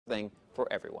something for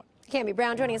everyone. Cambi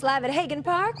Brown joining us live at Hagan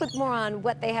Park with more on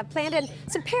what they have planned and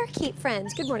some parakeet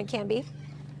friends. Good morning, Cambi.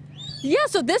 Yeah,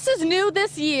 so this is new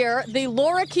this year, the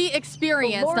Lorikeet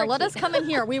experience. Now let us come in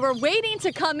here. We were waiting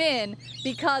to come in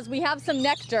because we have some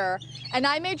nectar, and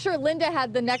I made sure Linda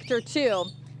had the nectar too.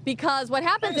 Because what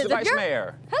happens is Vice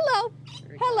Mayor. Hello.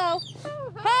 Hello.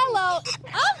 Hello. Okay.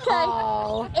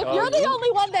 Oh. If you're the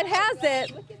only one that has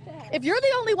it, if you're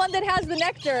the only one that has the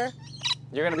nectar,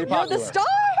 You're going to be popular. you're the star.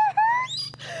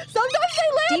 Sometimes they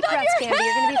land Deep on breaths, your Cambi. head.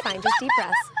 You're going to be fine. Just deep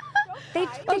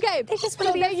breaths. They just want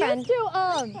to be a friend.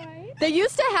 They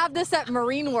used to have this at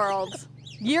Marine World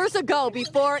years ago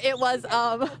before it was,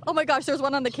 oh my gosh, there's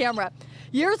one on the camera.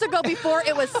 Years ago before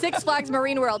it was Six Flags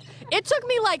Marine World. It took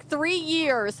me like 3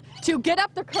 years to get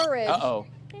up the courage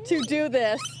to do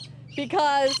this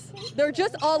because they're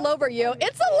just all over you.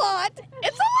 It's a lot.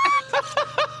 It's a lot.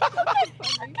 Oh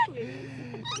my God.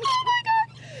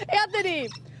 Anthony,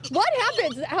 what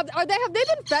happens? Have they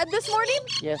been fed this morning?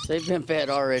 Yes, they've been fed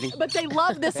already. But they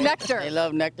love this nectar. They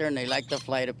love nectar and they like the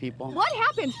flight of people. What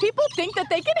happens? People think that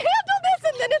they can handle this,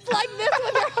 and then it's like this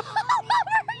when they're all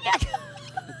over you.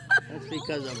 That's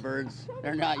because of birds.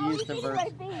 They're not used to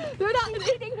birds. They're not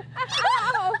eating.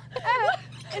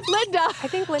 It's Linda. I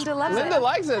think Linda loves Linda it.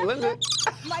 likes it. Linda.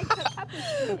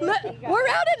 We're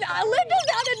out in, Linda's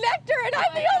out of nectar, and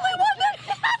I'm the only one that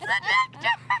has the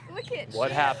nectar. Look at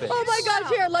What happened? Oh my gosh,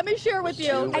 here, let me share with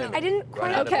you. I didn't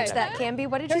quite catch that, Cambi.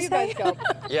 What did Here you you say? guys go.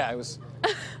 Yeah, it was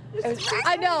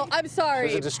I know, I'm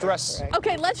sorry. a distress.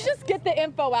 Okay, let's just get the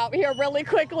info out here really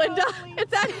quick, Linda.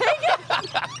 It's at Hagan.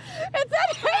 It's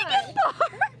at Hagan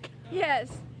Park. Yes.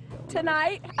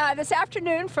 Tonight, this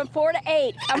afternoon from 4 to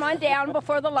 8, come on down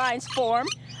before the lines form.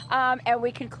 And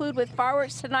we conclude with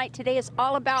fireworks tonight. Today is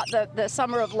all about the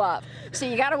summer of love. So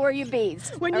you got to wear your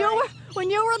beads. When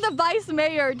you were the vice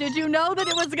mayor, did you know that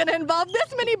it was going to involve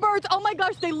this many birds? Oh my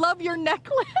gosh, they love your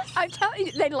necklace. I'm telling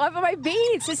you, they love my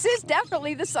beads. This is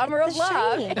definitely the summer of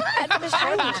love. shade. At the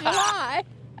 4th of July.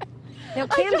 Now,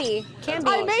 Cambi,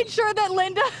 I made sure that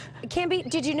Linda. Cambi,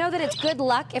 did you know that it's good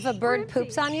luck if a bird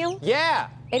poops on you? Yeah.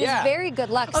 It is very good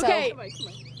luck. Okay.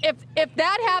 If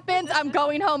that happens, I'm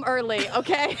going home early,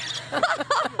 okay?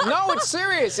 No, it's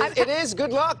serious. It is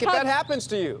good luck if that happens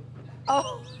to you.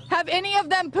 Oh, have any of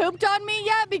them pooped on me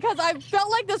yet? Because I felt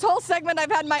like this whole segment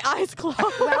I've had my eyes closed.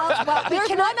 Well, we There's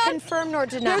cannot one on- confirm nor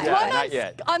deny. There's Yeah, one not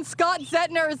yet. on Scott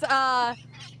Zettner's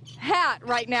hat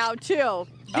right now, too.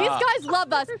 These guys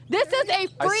love us. This is a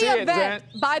free see it, event,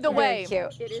 by the way. Very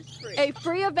cute. It is free. A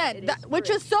free event, which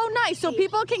is so nice. So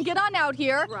people can get on out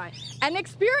here and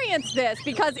experience this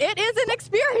because it is an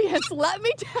experience, let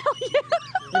me tell you.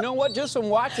 You know what? Just from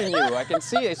watching you, I can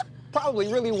see it's probably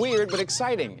really weird, but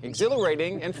exciting,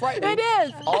 exhilarating, and frightening. It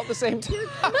is. All at the same time.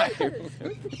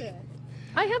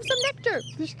 I have some nectar.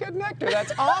 She's got nectar.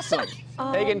 That's awesome.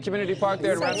 Hagan Community Park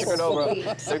there in Rancho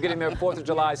Cordova. They're getting their 4th of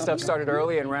July stuff started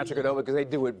early in Rancho Cordova because they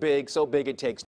do it big, so big it takes